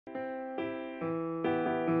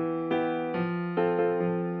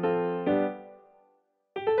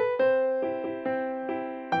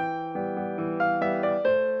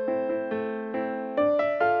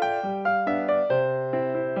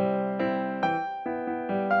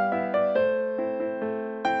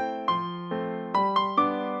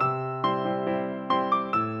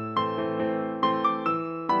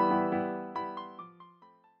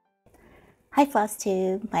Hi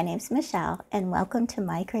Flosstube, my name's Michelle and welcome to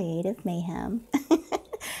my creative mayhem.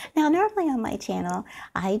 Now normally on my channel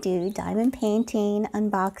I do diamond painting,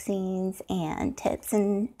 unboxings, and tips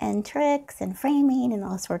and tricks and framing and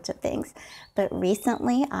all sorts of things. But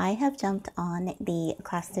recently I have jumped on the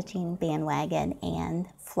cross-stitching bandwagon and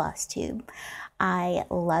Flosstube. I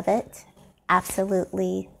love it,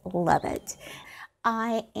 absolutely love it.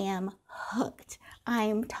 I am hooked.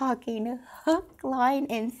 I'm talking hook, line,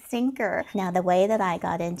 and sinker. Now, the way that I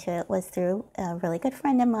got into it was through a really good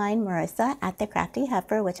friend of mine, Marissa, at the Crafty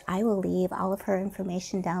Heifer, which I will leave all of her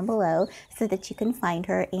information down below so that you can find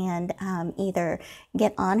her and either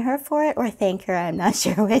get on her for it or thank her. I'm not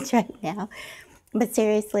sure which right now. But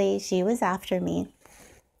seriously, she was after me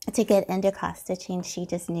to get into cross stitching. She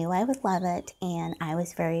just knew I would love it, and I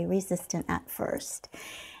was very resistant at first.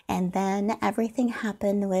 And then everything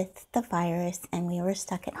happened with the virus and we were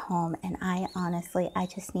stuck at home, and I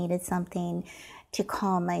just needed something to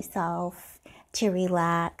calm myself, to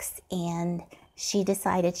relax, and she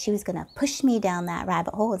decided she was going to push me down that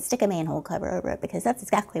rabbit hole and stick a manhole cover over it, because that's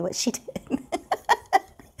exactly what she did.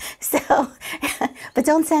 So, but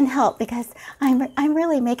don't send help, because I'm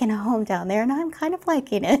really making a home down there and I'm kind of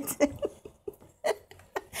liking it.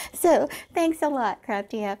 So thanks a lot,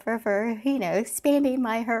 Crafty Heifer, for, expanding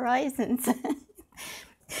my horizons.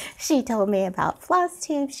 She told me about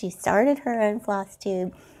Flosstube. She started her own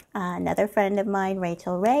Flosstube. Another friend of mine,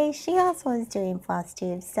 Rachel Ray, she also is doing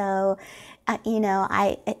Flosstube. So,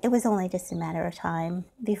 it was only just a matter of time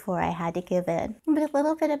before I had to give in. But a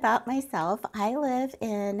little bit about myself. I live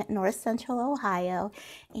in North Central Ohio,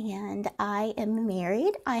 and I am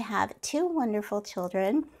married. I have two wonderful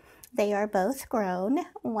children. They are both grown.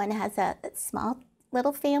 One has a small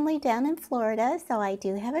little family down in Florida, so I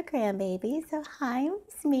do have a grandbaby. So hi,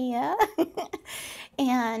 Miss Mia.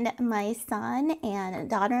 And my son and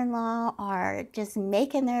daughter-in-law are just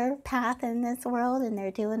making their path in this world, and they're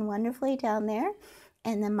doing wonderfully down there.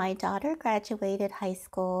 And then my daughter graduated high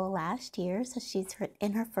school last year, so she's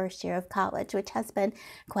in her first year of college, which has been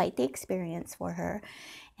quite the experience for her.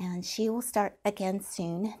 And she will start again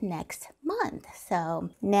soon next month. So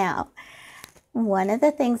now, one of the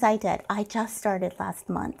things I did, I just started last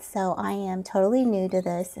month, so I am totally new to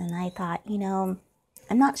this, and I thought, I'm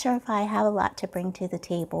not sure if I have a lot to bring to the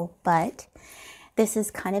table, but this is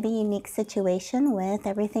kind of a unique situation with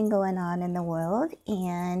everything going on in the world,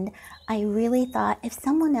 and I really thought if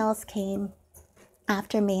someone else came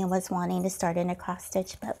after me and was wanting to start in a cross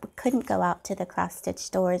stitch but couldn't go out to the cross stitch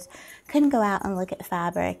stores, couldn't go out and look at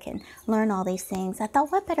fabric and learn all these things, I thought,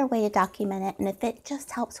 what better way to document it? And if it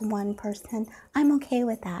just helps one person, I'm okay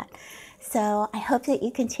with that. So I hope that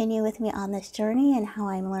you continue with me on this journey and how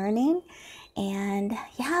I'm learning. And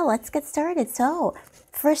yeah, let's get started. So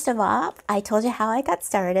first of all, I told you how I got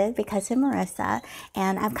started because of Marissa,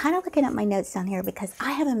 and I'm kind of looking at my notes down here because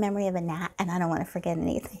I have a memory of a gnat and I don't want to forget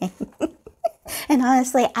anything. And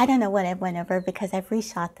honestly, I don't know what I went over because I've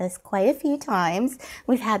reshot this quite a few times.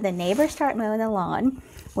 We've had the neighbors start mowing the lawn.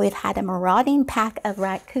 We've had a marauding pack of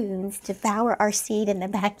raccoons devour our seed in the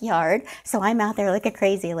backyard. So I'm out there like a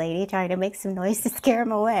crazy lady trying to make some noise to scare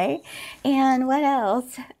them away. And what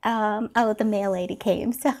else? Oh, the mail lady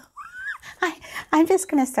came. So I'm just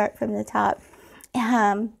going to start from the top.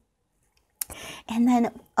 And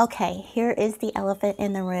then, okay, here is the elephant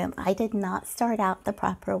in the room. I did not start out the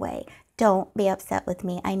proper way. Don't be upset with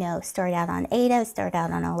me. I know, start out on Ada, start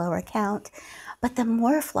out on a lower count. But the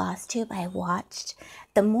more Flosstube I watched,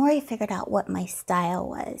 the more I figured out what my style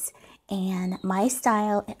was. And my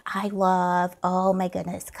style, I love, oh my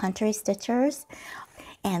goodness, Country Stitchers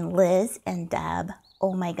and Liz and Deb.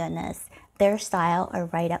 Oh my goodness. Their style are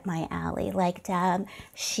right up my alley. Like Deb,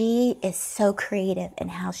 she is so creative in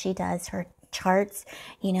how she does her charts.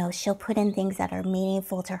 She'll put in things that are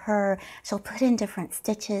meaningful to her. She'll put in different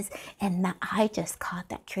stitches, and I just caught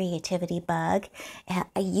that creativity bug. And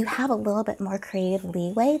you have a little bit more creative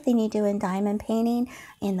leeway than you do in diamond painting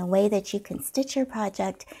in the way that you can stitch your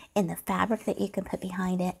project, in the fabric that you can put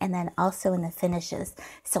behind it, and then also in the finishes.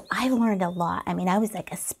 So I learned a lot. I mean, I was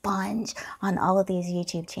like a sponge on all of these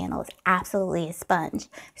YouTube channels, absolutely a sponge.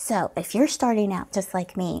 So if you're starting out just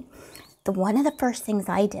like me, one of the first things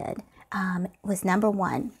I did was number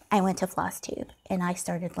one, I went to Flosstube and I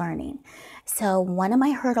started learning. So one of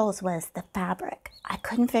my hurdles was the fabric. I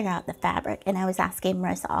couldn't figure out the fabric, and I was asking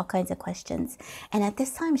Marissa all kinds of questions. And at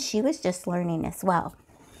this time, she was just learning as well.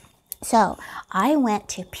 So I went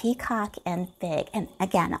to Peacock and Fig, and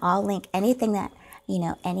again, I'll link anything that,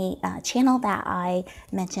 any channel that I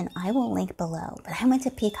mention, I will link below. But I went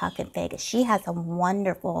to Peacock and Fig. She has a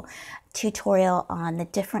wonderful tutorial on the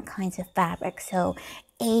different kinds of fabric. So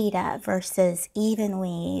Aida versus even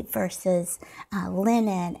weave versus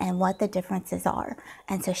linen and what the differences are.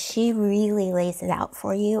 And so she really lays it out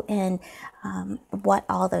for you and what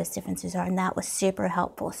all those differences are. And that was super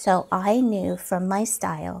helpful. So I knew from my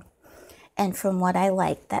style and from what I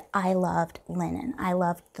liked that I loved linen. I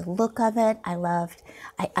loved the look of it. I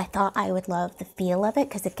thought I would love the feel of it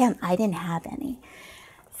because, again, I didn't have any.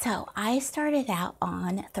 So I started out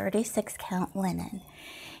on 36 count linen.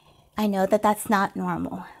 I know that that's not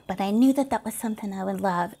normal, but I knew that that was something I would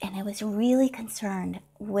love, and I was really concerned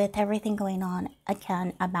with everything going on,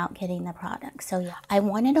 again, about getting the product. So yeah, I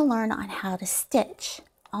wanted to learn on how to stitch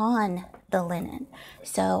on the linen.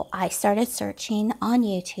 So I started searching on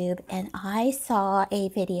YouTube, and I saw a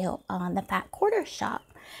video on the Fat Quarter Shop.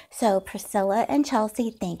 So Priscilla and Chelsea,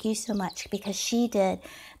 thank you so much, because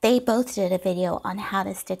they both did a video on how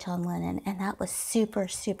to stitch on linen, and that was super,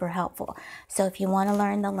 super helpful. So if you want to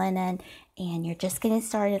learn the linen and you're just getting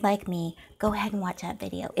started like me, go ahead and watch that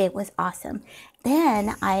video. It was awesome.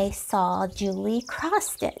 Then I saw Julie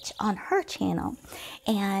cross stitch on her channel,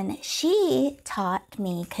 and she taught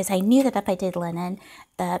me, because I knew that if I did linen,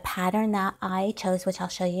 the pattern that I chose, which I'll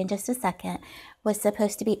show you in just a second, was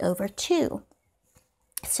supposed to be over 2.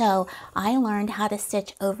 So I learned how to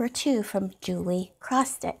stitch over 2 from Julie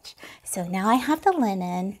cross stitch. So now I have the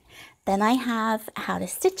linen, then I have how to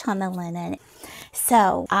stitch on the linen.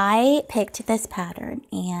 So I picked this pattern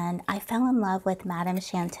and I fell in love with Madame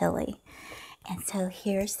Chantilly. And so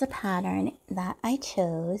here's the pattern that I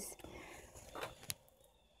chose.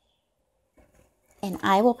 And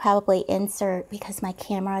I will probably insert, because my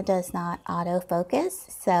camera does not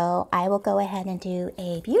autofocus, so I will go ahead and do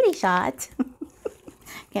a beauty shot.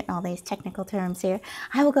 Getting all these technical terms here.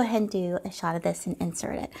 I will go ahead and do a shot of this and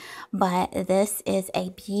insert it. But this is a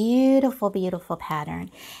beautiful, beautiful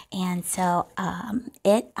pattern. And so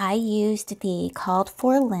I used the called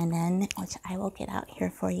for linen, which I will get out here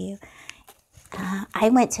for you. I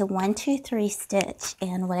went to 1, 2, 3 stitch,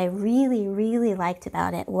 and what I really, really liked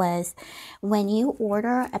about it was when you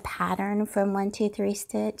order a pattern from 1, 2, 3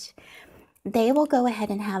 stitch, they will go ahead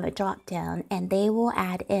and have a drop down, and they will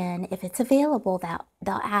add in, if it's available,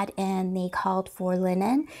 they'll add in the called for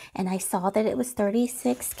linen. And I saw that it was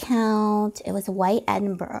 36 count. It was white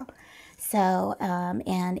Edinburgh. So,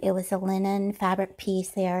 and it was a linen fabric piece.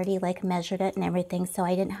 They already like measured it and everything, so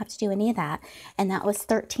I didn't have to do any of that. And that was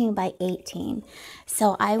 13 by 18.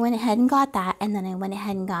 So I went ahead and got that, and then I went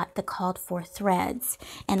ahead and got the called for threads.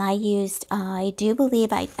 And I used, I do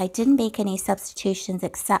believe I didn't make any substitutions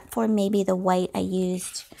except for maybe the white. I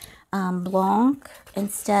used Blanc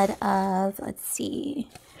instead of, let's see,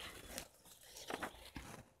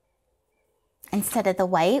 instead of the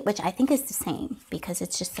white, which I think is the same because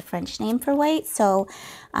it's just the French name for white. So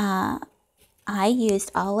I used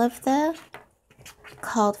all of the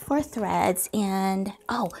called for threads. And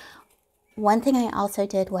one thing I also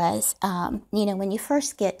did was, you know, when you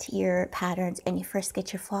first get your patterns and you first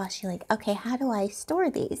get your floss, you're like, okay, how do I store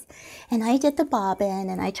these? And I did the bobbin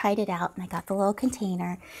and I tried it out and I got the little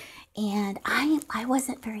container, and I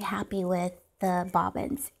wasn't very happy with the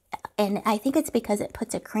bobbins. And I think it's because it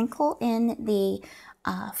puts a crinkle in the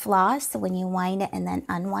floss when you wind it and then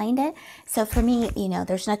unwind it. So for me, you know,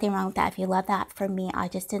 there's nothing wrong with that. If you love that, for me, I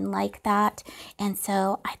just didn't like that. And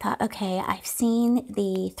so I thought, okay, I've seen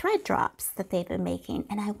the thread drops that they've been making,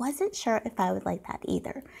 and I wasn't sure if I would like that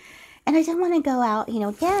either. And I didn't want to go out, you know,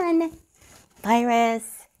 again,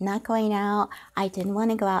 virus, not going out. I didn't want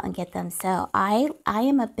to go out and get them. So I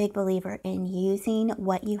am a big believer in using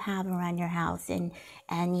what you have around your house and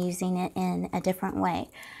using it in a different way.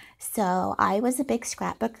 So I was a big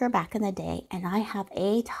scrapbooker back in the day, and I have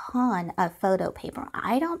a ton of photo paper.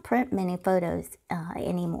 I don't print many photos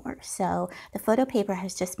anymore. So the photo paper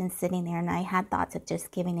has just been sitting there, and I had thoughts of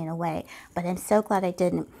just giving it away, but I'm so glad I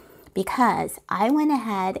didn't, because I went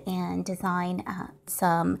ahead and designed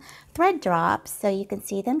some thread drops. So you can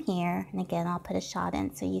see them here. And again, I'll put a shot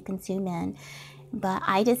in so you can zoom in. But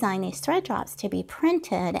I designed these thread drops to be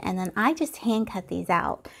printed, and then I just hand cut these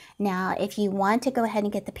out. Now, if you want to go ahead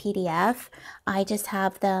and get the PDF, I just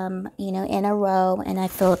have them, you know, in a row, and I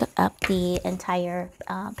filled up the entire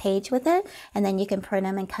page with it. And then you can print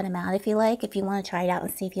them and cut them out if you like, if you want to try it out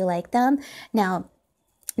and see if you like them. Now,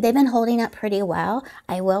 they've been holding up pretty well.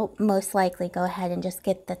 I will most likely go ahead and just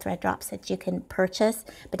get the thread drops that you can purchase.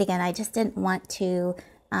 But again, I just didn't want to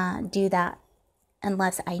do that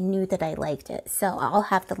unless I knew that I liked it. So I'll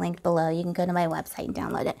have the link below. You can go to my website and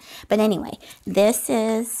download it. But anyway, this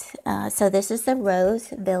is, so this is the Rose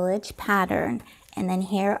Village pattern. And then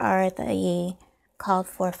here are the called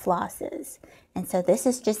for flosses. And so this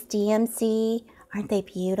is just DMC. Aren't they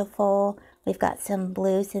beautiful? We've got some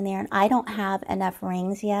blues in there, and I don't have enough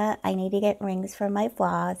rings yet. I need to get rings for my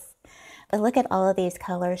floss. But look at all of these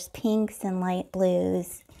colors, pinks and light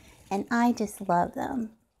blues, and I just love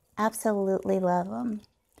them. Absolutely love them.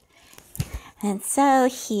 And so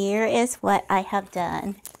here is what I have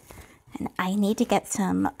done. And I need to get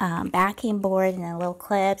some backing board and little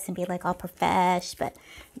clips and be like all profesh, but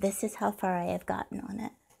this is how far I have gotten on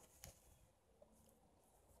it.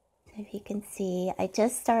 So if you can see, I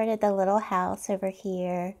just started the little house over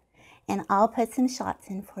here, and I'll put some shots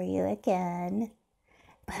in for you again.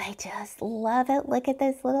 But I just love it. Look at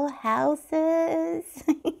those little houses.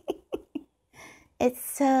 It's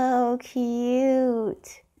so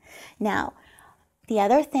cute. Now, the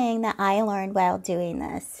other thing that I learned while doing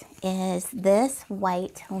this is this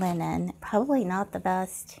white linen, probably not the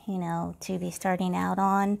best, you know, to be starting out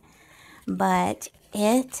on, but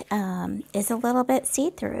it is a little bit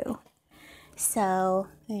see-through. So,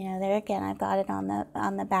 you know, there again, I've got it on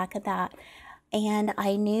the back of that. And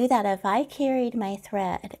I knew that if I carried my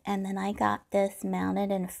thread and then I got this mounted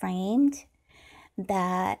and framed,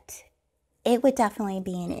 that it would definitely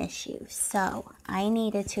be an issue. So I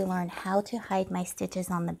needed to learn how to hide my stitches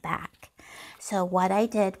on the back. So what I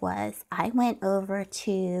did was I went over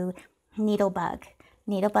to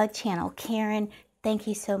Needlebug channel. Karen, thank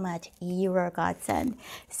you so much. You were a godsend.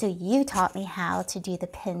 So you taught me how to do the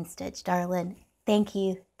pin stitch, darling. Thank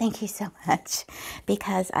you so much,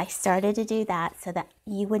 because I started to do that so that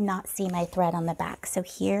you would not see my thread on the back. So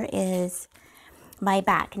here is my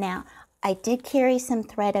back. Now, I did carry some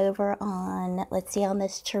thread over on, let's see, on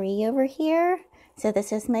this tree over here. So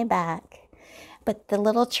this is my back. But the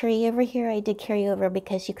little tree over here I did carry over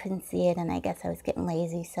because you couldn't see it, and I guess I was getting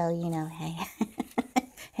lazy, so, you know, hey,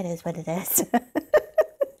 it is what it is.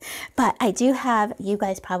 But I do have, you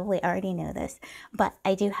guys probably already know this, but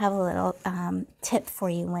I do have a little tip for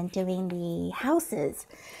you when doing the houses.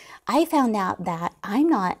 I found out that I'm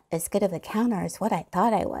not as good of a counter as what I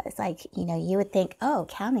thought I was. Like, you know, you would think, oh,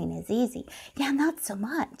 counting is easy. Yeah, not so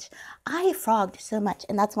much. I frogged so much.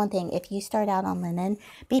 And that's one thing. If you start out on linen,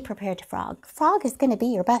 be prepared to frog. Frog is going to be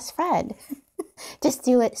your best friend. Just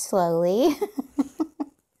do it slowly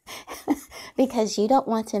because you don't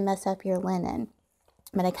want to mess up your linen.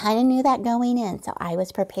 But I kind of knew that going in, so I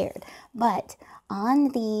was prepared. But on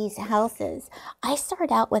these houses, I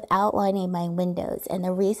start out with outlining my windows. And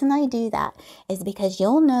the reason I do that is because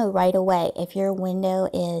you'll know right away if your window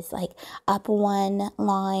is like up one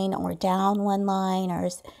line or down one line or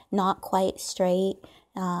is not quite straight.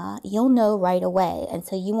 You'll know right away, and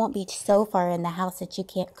so you won't be so far in the house that you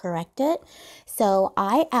can't correct it. So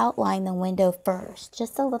I outline the window first,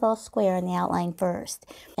 just a little square in the outline first,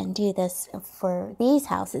 and do this for these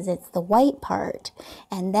houses. It's the white part,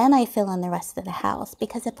 and then I fill in the rest of the house,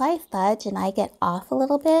 because if I fudge and I get off a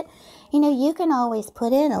little bit, you know, you can always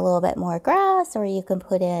put in a little bit more grass, or you can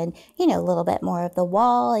put in, you know, a little bit more of the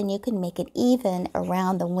wall, and you can make it even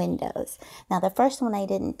around the windows. Now, the first one I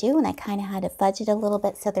didn't do, and I kind of had to fudge it a little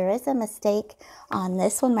bit, so there is a mistake on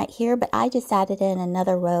this one right here, but I just added in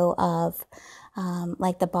another row of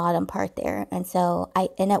like the bottom part there, and so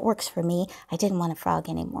and it works for me. I didn't want to frog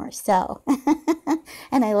anymore, so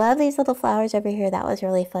and I love these little flowers over here. That was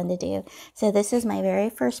really fun to do. So this is my very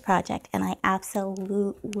first project, and I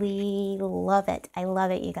absolutely love it. I love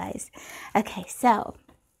it, you guys. Okay, so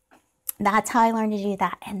that's how I learned to do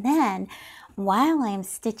that. And then while I'm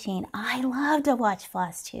stitching, I love to watch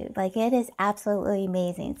Flosstube. Like, it is absolutely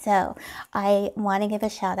amazing. So I want to give a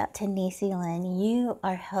shout out to Niecy Lynn. You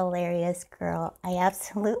are hilarious, girl. I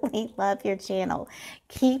absolutely love your channel.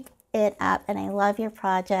 Keep it up, and I love your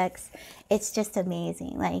projects. It's just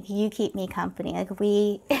amazing. Like, you keep me company. Like,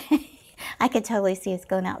 I could totally see us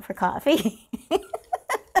going out for coffee.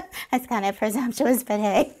 That's kind of presumptuous, but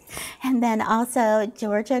hey. And then also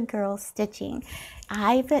Georgia Girl Stitching.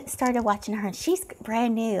 I've started watching her, and she's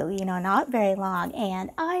brand new, you know, not very long, and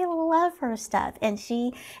I love her stuff. And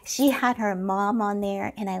she had her mom on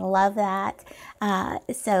there, and I love that. Her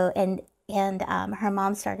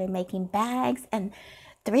mom started making bags, and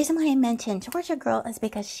the reason why I mentioned Georgia Girl is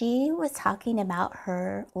because she was talking about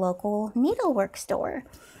her local needlework store.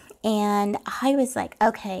 And I was like,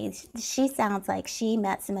 okay, she sounds like she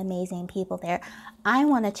met some amazing people there. I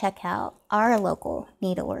want to check out our local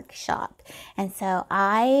needlework shop. And so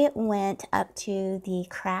I went up to the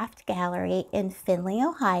Craft Gallery in Findlay,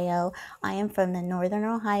 Ohio. I am from the Northern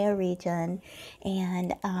Ohio region,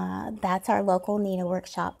 and that's our local needlework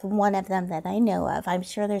shop, one of them that I know of. I'm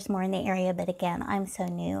sure there's more in the area, but again, I'm so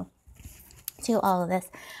new to all of this.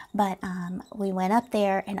 But we went up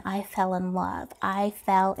there, and I fell in love.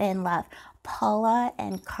 Paula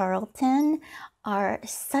and Carlton are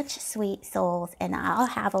such sweet souls, and I'll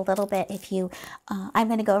have a little bit if you, I'm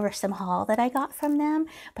going to go over some haul that I got from them,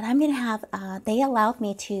 but I'm going to have, they allowed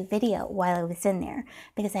me to video while I was in there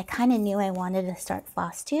because I kind of knew I wanted to start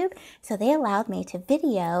Flosstube, so they allowed me to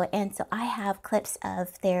video, and so I have clips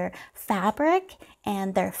of their fabric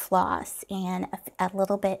and their floss and a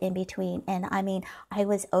little bit in between, and I mean, I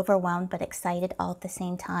was overwhelmed but excited all at the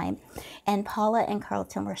same time, and Paula and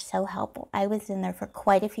Carlton were so helpful. I was in there for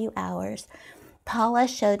quite a few hours. Paula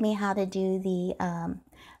showed me how to do the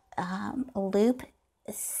loop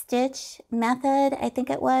stitch method, I think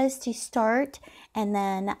it was, to start, and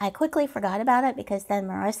then I quickly forgot about it because then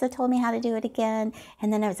Marissa told me how to do it again,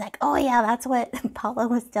 and then I was like, oh yeah, that's what Paula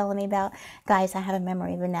was telling me about. Guys, I have a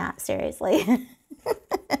memory of a gnat, seriously.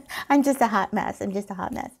 I'm just a hot mess. I'm just a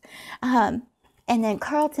hot mess. And then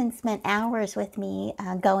Carlton spent hours with me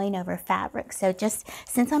going over fabric. So just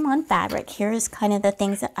since I'm on fabric, here's kind of the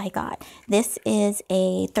things that I got. This is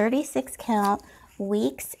a 36 count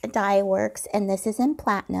Weeks Dye Works, and this is in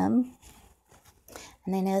platinum.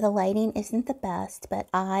 And I know the lighting isn't the best, but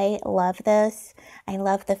I love this. I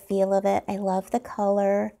love the feel of it. I love the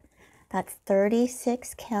color. That's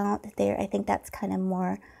 36 count there. I think that's kind of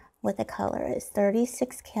more what the color is.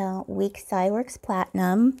 36 count Weeks Dye Works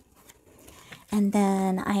Platinum. And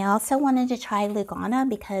then I also wanted to try Lugana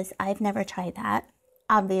because I've never tried that,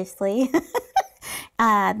 obviously.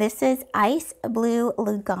 This is Ice Blue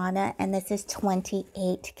Lugana, and this is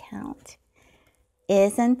 28 count.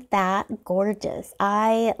 Isn't that gorgeous?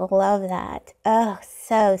 I love that. Oh,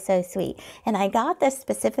 so, so sweet. And I got this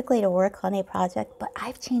specifically to work on a project, but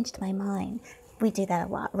I've changed my mind. We do that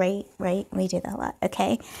a lot, right? Right? We do that a lot,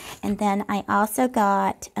 okay? And then I also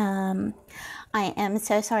got... I am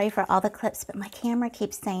so sorry for all the clips, but my camera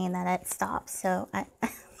keeps saying that it stops, so I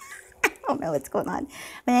don't know what's going on.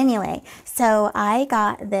 But anyway, so I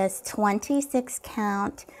got this 26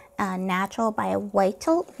 count natural by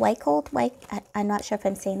Weichelt. I'm not sure if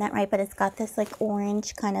I'm saying that right, but it's got this like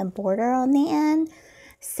orange kind of border on the end.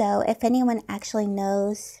 So if anyone actually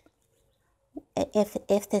knows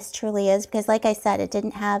if this truly is, because like I said, it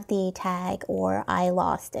didn't have the tag or I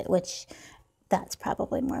lost it, which... that's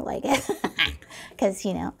probably more like it because,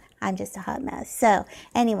 you know, I'm just a hot mess. So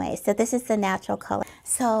anyway, so this is the natural color.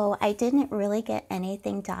 So I didn't really get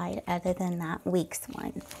anything dyed other than that Weeks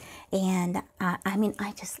one. And I mean,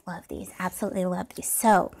 I just love these, absolutely love these.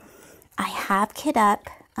 So I have kit up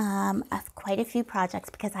quite a few projects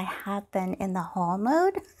because I have been in the haul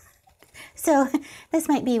mode. So this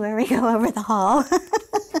might be where we go over the haul.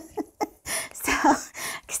 So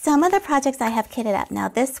some of the projects I have kitted up. Now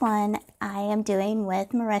this one I am doing with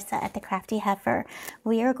Marissa at the Crafty Heifer.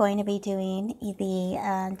 We are going to be doing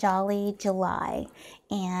the Jolly July,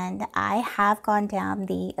 and I have gone down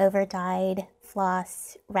the over-dyed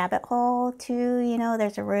floss rabbit hole too. You know,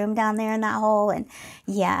 there's a room down there in that hole, and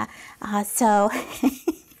yeah, so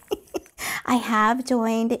I have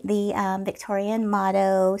joined the Victorian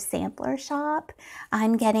Motto sampler shop.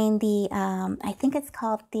 I'm getting the, I think it's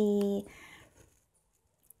called the,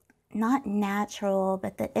 not natural,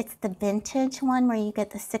 but it's the vintage one where you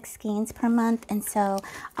get the 6 skeins per month. And so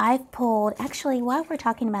I've pulled, actually, while we're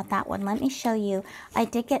talking about that one, let me show you. I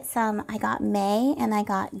did get some, I got May and I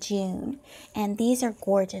got June. And these are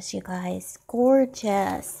gorgeous, you guys.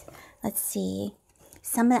 Gorgeous. Let's see.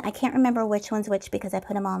 Some of, I can't remember which one's which because I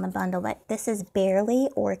put them all in the bundle, but this is Barely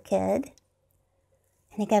Orchid.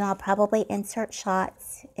 And again, I'll probably insert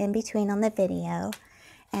shots in between on the video.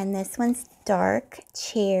 And this one's Dark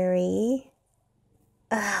Cherry.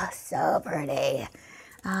 Oh, so pretty.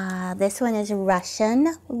 This one is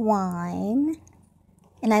Russian Wine.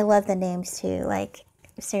 And I love the names too, like,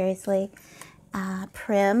 seriously.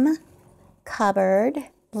 Prim Cupboard.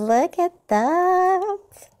 Look at that.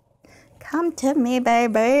 Come to me,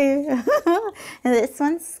 baby. And this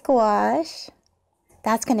one's Squash.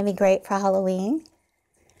 That's going to be great for Halloween.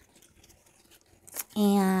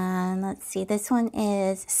 And let's see, this one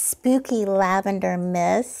is Spooky Lavender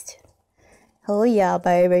Mist. Oh yeah,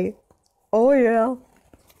 baby. Oh yeah.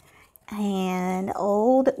 And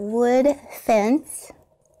Old Wood Fence.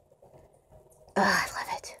 Oh, I love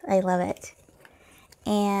it. I love it.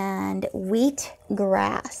 And Wheat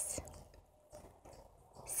Grass.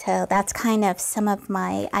 So that's kind of some of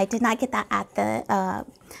my, I did not get that at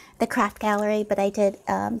the craft gallery, but I did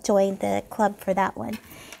join the club for that one.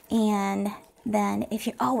 And then if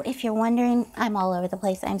you're wondering, I'm all over the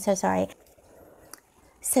place. I'm so sorry.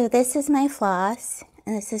 So this is my floss,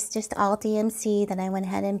 and this is just all DMC that I went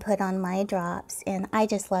ahead and put on my drops, and I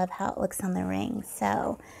just love how it looks on the ring.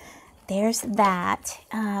 So there's that.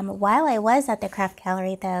 While I was at the craft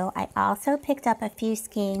gallery though, I also picked up a few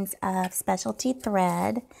skeins of specialty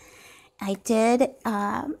thread. I did,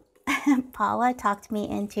 Paula talked me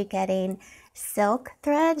into getting silk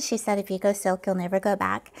thread. She said if you go silk, you'll never go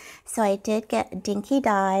back. So I did get Dinky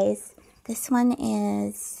Dyes. This one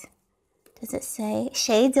is, does it say?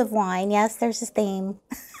 Shades of Wine. Yes, there's a theme.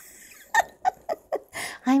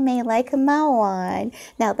 I may like my wine.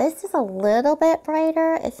 Now this is a little bit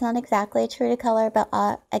brighter. It's not exactly true to color, but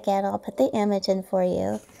again, I'll put the image in for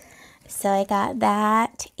you. So I got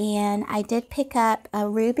that, and I did pick up a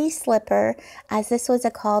ruby slipper, as this was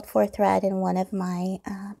a called for thread in one of my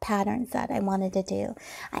patterns that I wanted to do.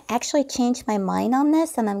 I actually changed my mind on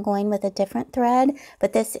this, and I'm going with a different thread,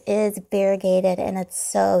 but this is variegated, and it's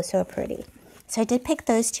so, so pretty. So I did pick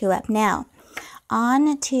those two up. Now,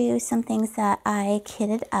 on to some things that I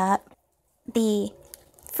kitted up. The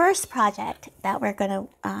first project that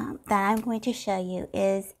I'm going to show you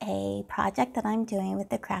is a project that I'm doing with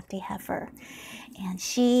the Crafty Heifer, and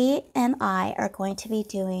she and I are going to be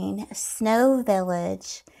doing Snow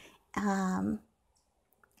Village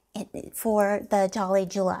for the Jolly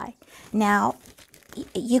July. Now,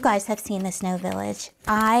 you guys have seen the Snow Village.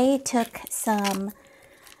 I took some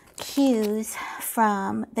cues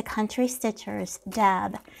from the Country Stitchers,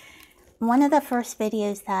 Deb. One of the first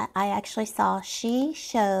videos that I actually saw, she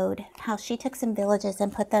showed how she took some villages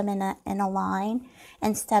and put them in a line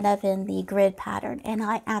instead of in the grid pattern, and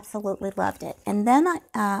I absolutely loved it. And then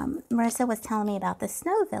Marissa was telling me about the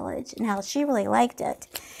Snow Village and how she really liked it.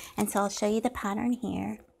 And so I'll show you the pattern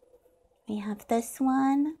here. We have this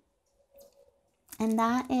one, and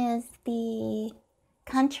that is the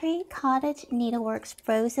Country Cottage Needleworks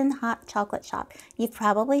Frozen Hot Chocolate Shop. You've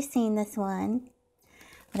probably seen this one.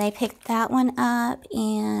 But I picked that one up,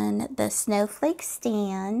 and the snowflake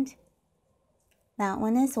stand, that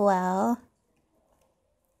one as well,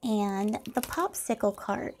 and the popsicle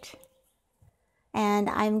cart. And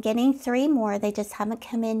I'm getting 3 more, they just haven't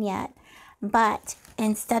come in yet. But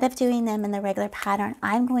instead of doing them in the regular pattern,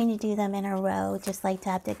 I'm going to do them in a row, just like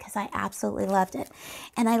Deb did, because I absolutely loved it.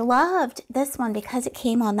 And I loved this one because it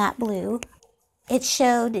came on that blue. It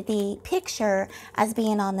showed the picture as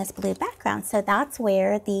being on this blue background. So that's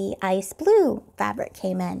where the ice blue fabric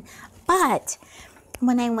came in. But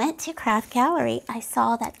when I went to Craft Gallery, I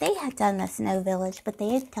saw that they had done the Snow Village, but they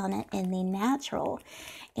had done it in the natural.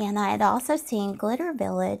 And I had also seen Glitter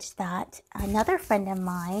Village that another friend of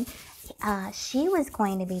mine, she was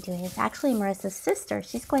going to be doing. It's actually Marissa's sister.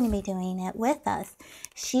 She's going to be doing it with us.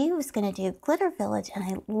 She was going to do Glitter Village, and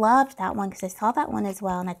I loved that one because I saw that one as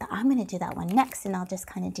well, and I thought, I'm going to do that one next, and I'll just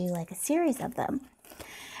kind of do like a series of them.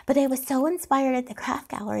 But I was so inspired at the Craft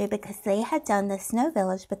Gallery because they had done the Snow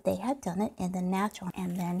Village, but they had done it in the natural.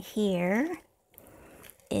 And then here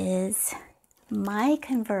is my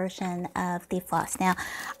conversion of the floss. Now,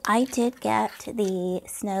 I did get the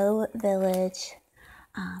Snow Village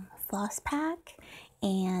floss pack,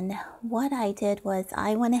 and what I did was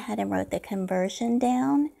I went ahead and wrote the conversion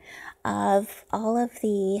down of all of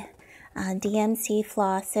the DMC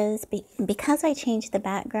flosses. Because I changed the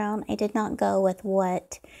background, I did not go with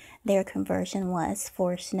what their conversion was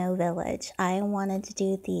for Snow Village. I wanted to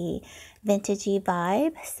do the vintagey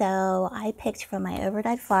vibe, so I picked from my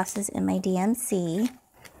overdyed flosses in my DMC,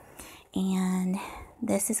 and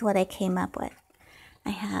this is what I came up with.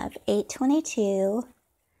 I have 822,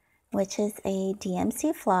 which is a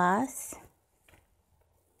DMC floss.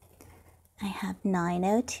 I have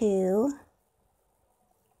 902.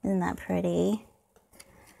 Isn't that pretty?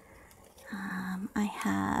 I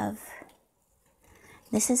have,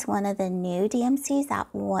 this is one of the new DMCs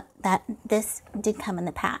that this did come in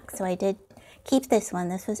the pack, so I did keep this one.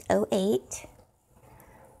 This was 08.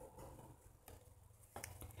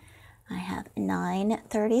 I have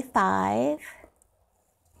 935.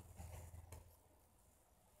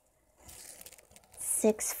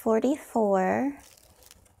 644,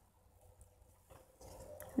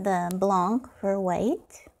 the Blanc for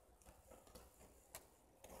white,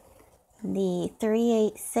 the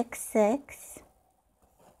 3866,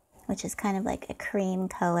 which is kind of like a cream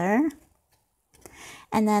color,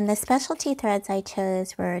 and then the specialty threads I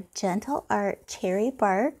chose were Gentle Art Cherry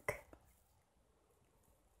Bark,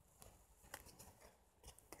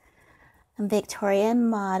 Victorian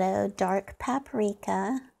Motto Dark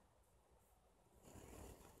Paprika,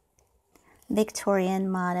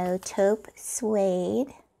 Victorian Motto Taupe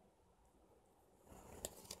Suede,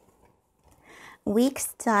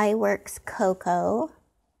 Weeks Dye Works Cocoa,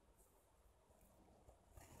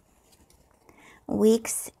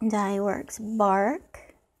 Weeks Dye Works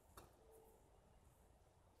Bark,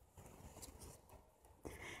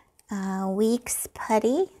 Weeks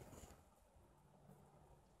Putty,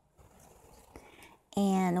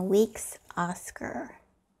 and Weeks Oscar.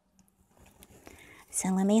 So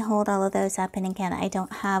let me hold all of those up, and again, I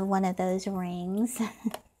don't have one of those rings.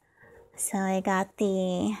 So I got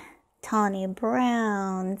the tawny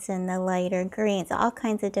browns and the lighter greens, all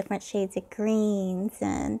kinds of different shades of greens,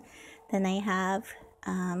 and then I have,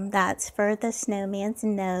 that's for the snowman's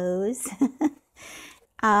nose.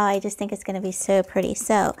 I just think it's going to be so pretty.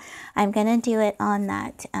 So I'm going to do it on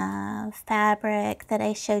that fabric that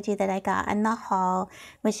I showed you that I got in the haul,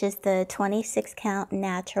 which is the 26 count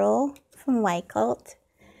natural from White Cult.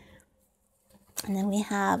 And then we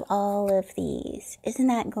have all of these. Isn't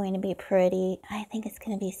that going to be pretty? I think it's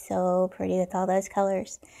going to be so pretty with all those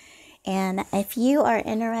colors. And if you are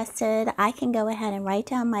interested, I can go ahead and write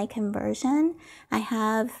down my conversion. I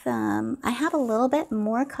have a little bit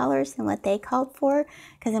more colors than what they called for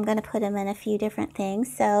because I'm going to put them in a few different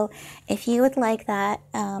things. So if you would like that,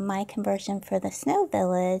 my conversion for the Snow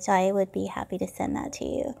Village, I would be happy to send that to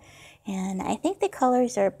you. And I think the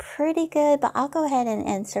colors are pretty good, but I'll go ahead and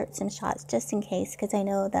insert some shots just in case because I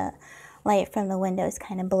know the light from the window is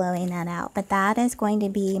kind of blowing that out. But that is going to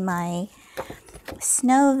be my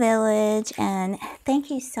Snow Village, and thank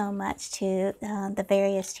you so much to the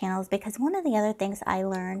various channels, because one of the other things I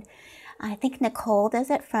learned, I think Nicole does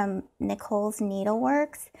it from Nicole's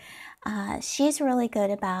Needleworks. She's really good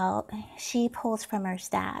about, she pulls from her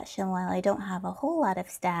stash, and while I don't have a whole lot of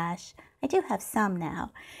stash, I do have some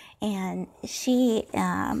now, and she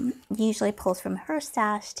usually pulls from her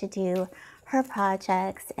stash to do her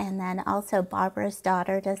projects, and then also Barbara's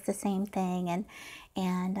daughter does the same thing,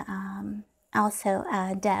 and also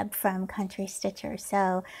Deb from Country Stitcher.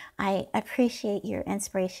 So I appreciate your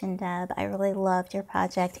inspiration, Deb. I really loved your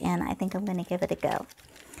project, and I think I'm going to give it a go.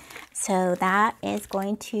 So that is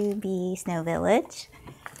going to be Snow Village.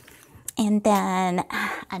 And then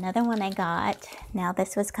another one I got, now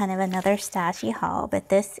this was kind of another stashy haul, but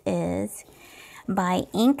this is by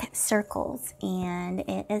Ink Circles, and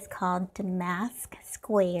it is called Damask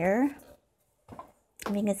Square.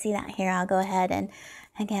 If you can see that here, I'll go ahead and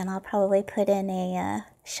again, I'll probably put in a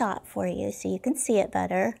shot for you so you can see it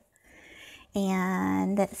better.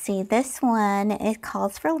 And let's see, this one, it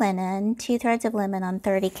calls for linen, 2 threads of linen on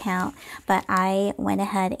 30 count, but I went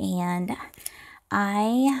ahead and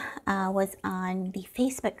I was on the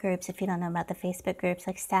Facebook groups. If you don't know about the Facebook groups,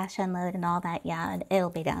 like Stash Unload and all that, yeah, it'll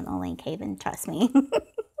be down the link, Haven, trust me.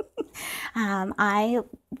 I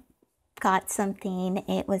got something,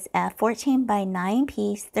 it was a 14 by 9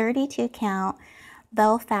 piece, 32 count,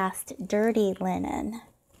 Belfast dirty linen.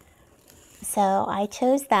 So I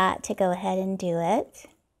chose that to go ahead and do it.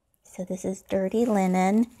 So this is dirty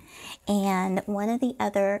linen. And one of the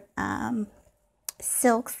other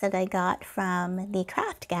silks that I got from the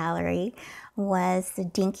craft gallery was the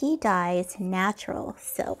Dinky Dyes natural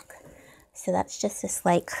silk. So that's just this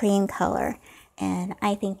light cream color. And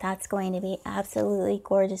I think that's going to be absolutely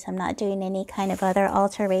gorgeous. I'm not doing any kind of other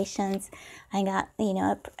alterations. I got, you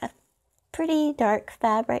know, a pretty dark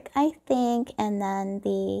fabric, I think, and then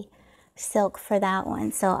the silk for that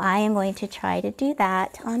one. So I am going to try to do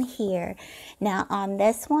that on here. Now on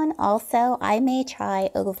this one also, I may try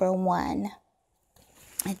over 1.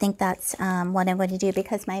 I think that's what I'm going to do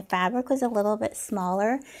because my fabric was a little bit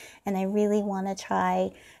smaller and I really want to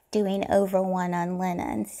try doing over 1 on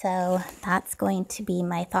linen. So that's going to be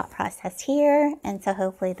my thought process here, and so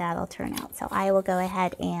hopefully that'll turn out. So I will go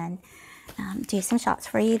ahead and do some shots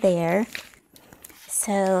for you there.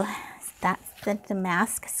 So that's the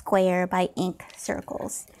Damask Square by Ink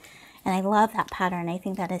Circles. And I love that pattern. I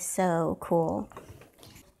think that is so cool.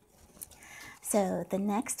 So the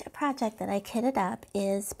next project that I kitted up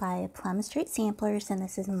is by Plum Street Samplers, and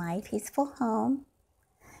this is My Peaceful Home.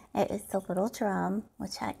 It is the little drum,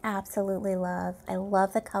 which I absolutely love. I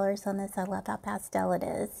love the colors on this. I love how pastel it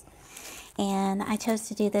is. And I chose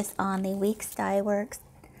to do this on the Weeks Dye Works.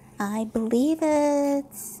 I believe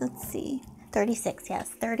it's, let's see, 36, yes,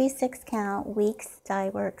 36 count Weeks Dye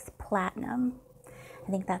Works Platinum.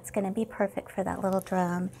 I think that's going to be perfect for that little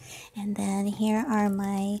drum. And then here are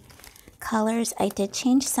my colors. I did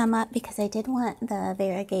change some up because I did want the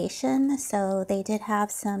variegation, so they did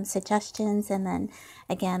have some suggestions, and then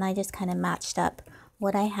again I just kind of matched up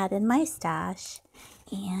what I had in my stash,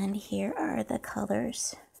 and here are the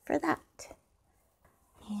colors for that.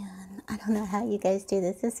 And I don't know how you guys do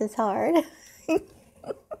this. This is hard. Let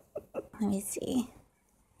me see.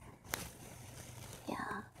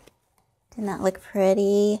 Yeah, didn't that look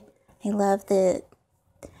pretty? I love the,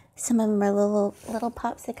 some of them are little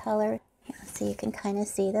pops of color. Yeah, so you can kind of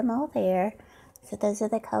see them all there. So those are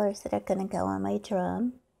the colors that are going to go on my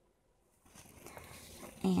drum.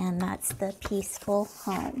 and that's the Peaceful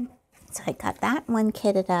Home. So I got that one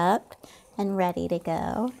kitted up and ready to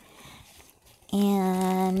go.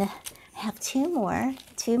 And I have two more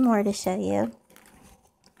to show you.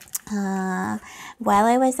 While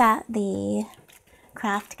I was at the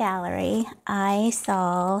craft gallery, I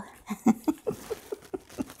saw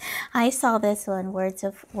this one, Words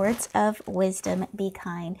of Wisdom, Be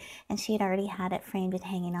Kind, and she had already had it framed and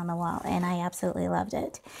hanging on the wall, and I absolutely loved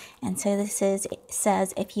it. And so it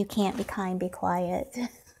says, if you can't be kind, be quiet.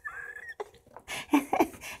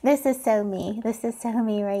 This is so me. This is so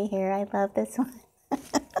me right here. I love this one.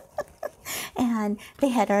 And they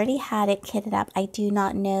had already had it kitted up. I do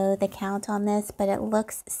not know the count on this, but it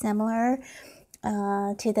looks similar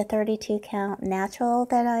to the 32 count natural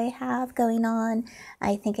that I have going on.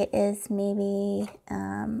 I think it is maybe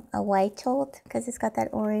a white tolt because it's got that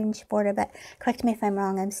orange border, but correct me if I'm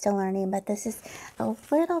wrong, I'm still learning, but this is a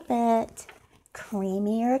little bit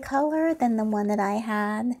creamier color than the one that I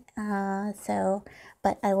had.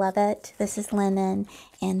 But I love it. This is linen.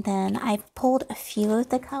 And then I've pulled a few of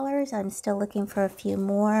the colors. I'm still looking for a few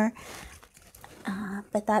more.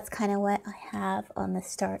 But that's kind of what I have on the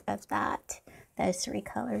start of that. Those three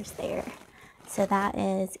colors there. So that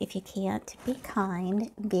is, if you can't be kind,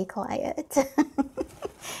 be quiet.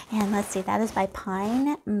 And let's see, that is by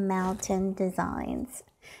Pine Mountain Designs.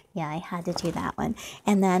 Yeah, I had to do that one.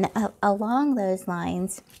 And then along those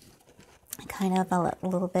lines, kind of a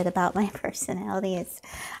little bit about my personality is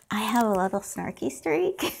I have a little snarky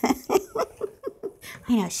streak.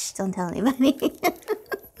 I know, shh, don't tell anybody.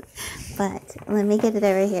 But let me get it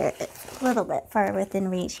over here. It's a little bit far within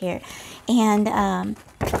reach here. And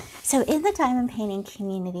so in the diamond painting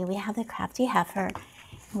community, we have the Crafty Heifer,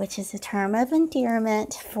 which is a term of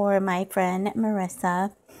endearment for my friend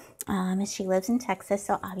Marissa. She lives in Texas,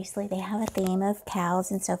 so obviously they have a theme of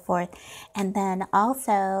cows and so forth. And then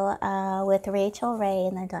also with Rachel Ray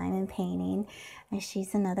in the diamond painting,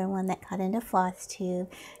 she's another one that got into Flosstube.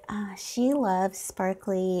 She loves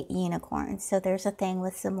sparkly unicorns. So there's a thing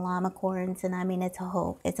with some llamacorns, and I mean it's a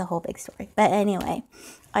whole big story. But anyway,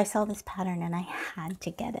 I saw this pattern and I had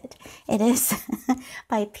to get it. It is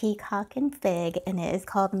by Peacock and Fig, and it is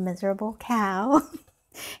called Miserable Cow.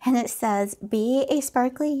 And it says, be a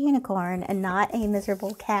sparkly unicorn and not a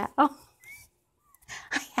miserable cow. I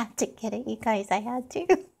had to get it, you guys. I had to.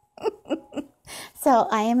 So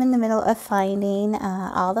I am in the middle of finding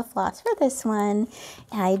all the floss for this one.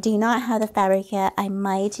 I do not have the fabric yet. I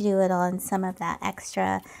might do it on some of that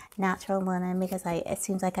extra natural linen because it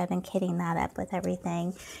seems like I've been kitting that up with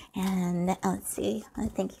everything. And let's see, I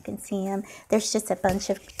think you can see them. There's just a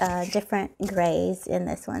bunch of different grays in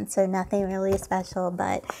this one, so nothing really special.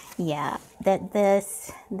 But yeah,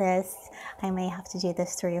 this I may have to do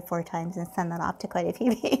this 3 or 4 times and send that off to quite a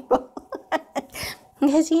few people.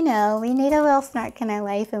 Because, you know, we need a little snark in our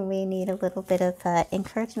life, and we need a little bit of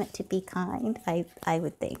encouragement to be kind, I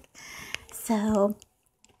would think. So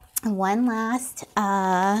one last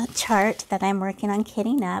chart that I'm working on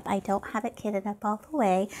kitting up. I don't have it kitted up all the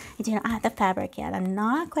way. I do not have the fabric yet. I'm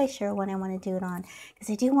not quite sure what I want to do it on,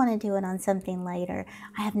 because I do want to do it on something lighter.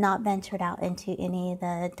 I have not ventured out into any of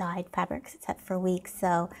the dyed fabrics except for weeks,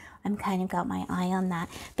 so I'm kind of got my eye on that.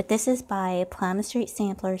 But this is by Plum Street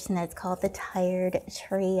Samplers, and it's called the Tired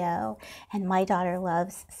Trio. And my daughter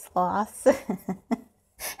loves sloths.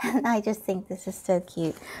 And I just think this is so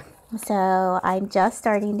cute. So I'm just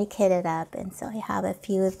starting to kit it up, and so I have a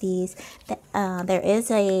few of these. There is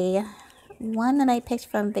one that I picked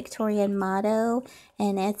from Victorian Motto,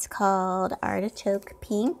 and it's called Artichoke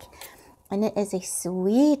Pink, and it is a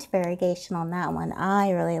sweet variegation on that one.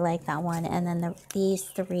 I really like that one. And then these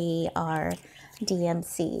 3 are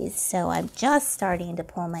DMCs, so I'm just starting to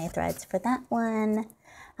pull my threads for that one.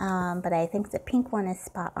 But I think the pink one is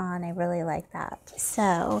spot on. I really like that.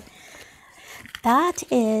 So that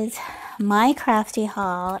is my crafty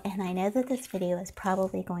haul, and I know that this video is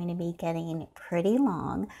probably going to be getting pretty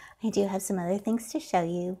long. I do have some other things to show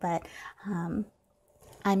you, but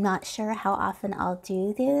I'm not sure how often I'll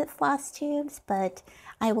do the floss tubes, but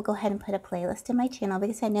I will go ahead and put a playlist in my channel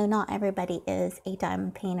because I know not everybody is a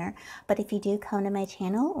diamond painter. But if you do come to my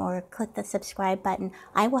channel or click the subscribe button,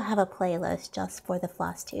 I will have a playlist just for the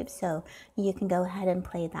floss tubes. So you can go ahead and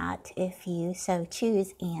play that if you so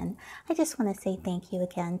choose. And I just want to say thank you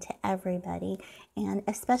again to everybody, and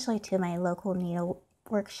especially to my local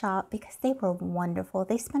workshop because they were wonderful.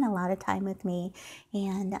 They spent a lot of time with me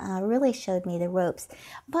and really showed me the ropes.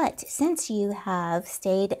 But since you have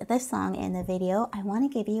stayed this long in the video, I want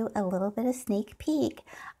to give you a little bit of sneak peek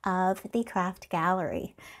of the craft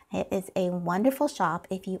gallery. It is a wonderful shop.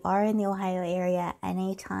 If you are in the Ohio area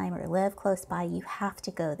anytime or live close by, you have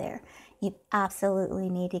to go there. You absolutely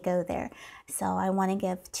need to go there. So I want to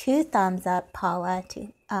give 2 thumbs up, Paula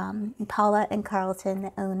and Carlton,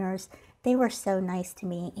 the owners. They were so nice to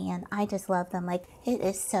me and I just love them. Like, it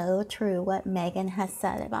is so true what Megan has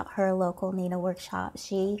said about her local needle workshop.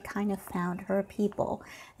 She kind of found her people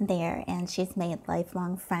there and she's made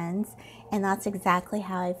lifelong friends. And that's exactly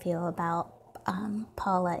how I feel about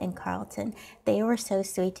Paula and Carlton. They were so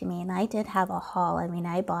sweet to me, and I did have a haul. I mean,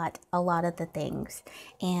 I bought a lot of the things,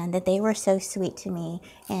 and they were so sweet to me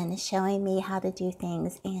and showing me how to do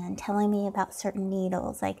things and telling me about certain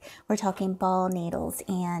needles. Like, we're talking ball needles,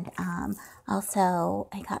 and also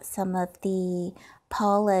I got some of the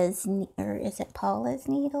Paula's, or is it Paula's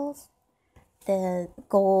needles? The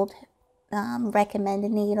gold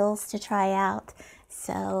recommended needles to try out.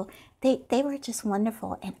 So they were just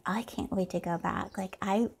wonderful, and I can't wait to go back. Like,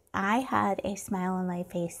 I had a smile on my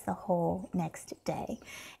face the whole next day.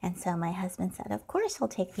 And so my husband said, of course he'll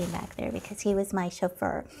take me back there because he was my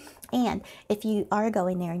chauffeur. And if you are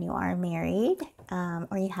going there and you are married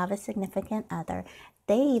or you have a significant other,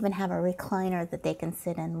 they even have a recliner that they can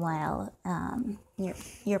sit in while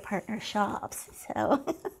your partner shops. So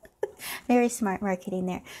very smart marketing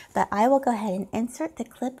there. But I will go ahead and insert the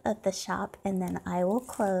clip of the shop and then I will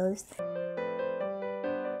close.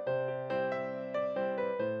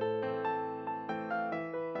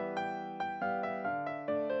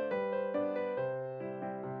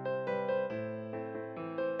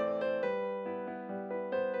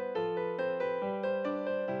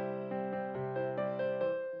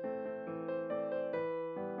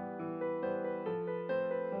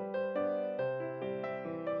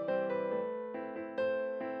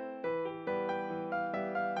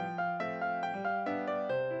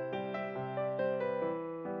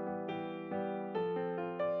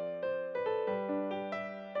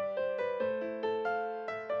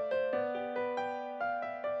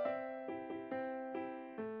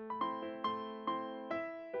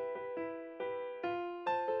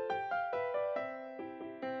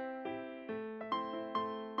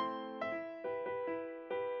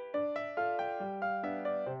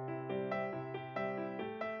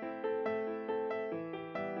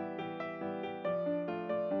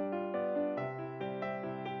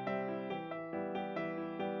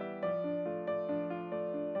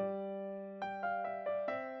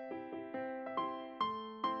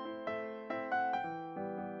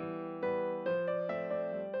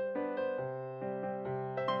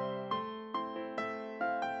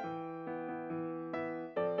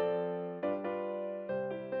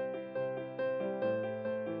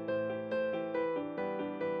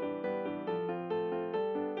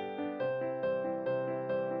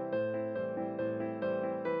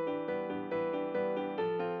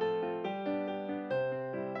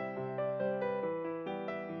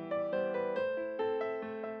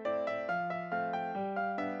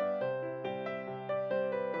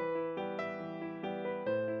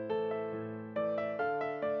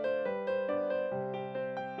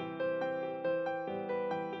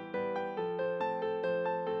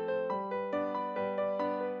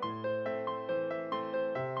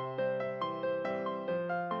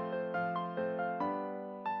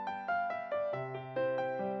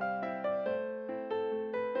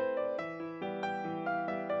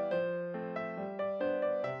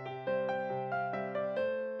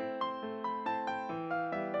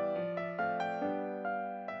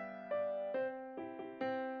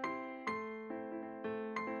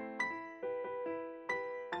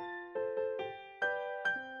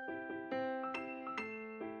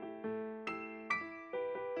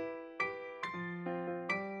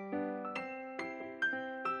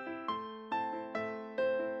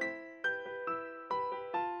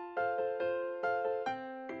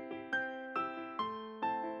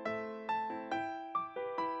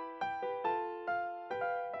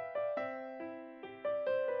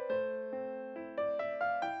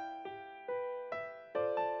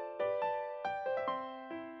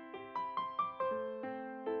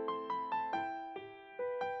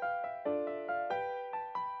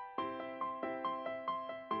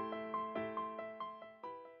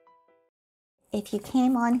 If you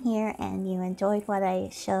came on here and you enjoyed what I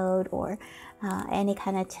showed, or any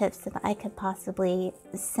kind of tips that I could possibly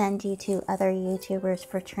send you to other YouTubers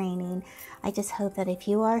for training, I just hope that if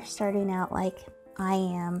you are starting out like I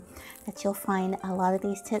am, that you'll find a lot of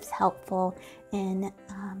these tips helpful in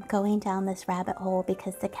going down this rabbit hole,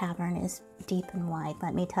 because the cavern is deep and wide,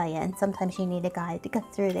 let me tell you, and sometimes you need a guide to go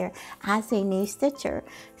through there as a new stitcher.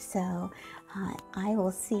 So I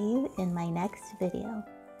will see you in my next video.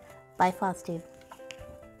 Bye, Flosstube.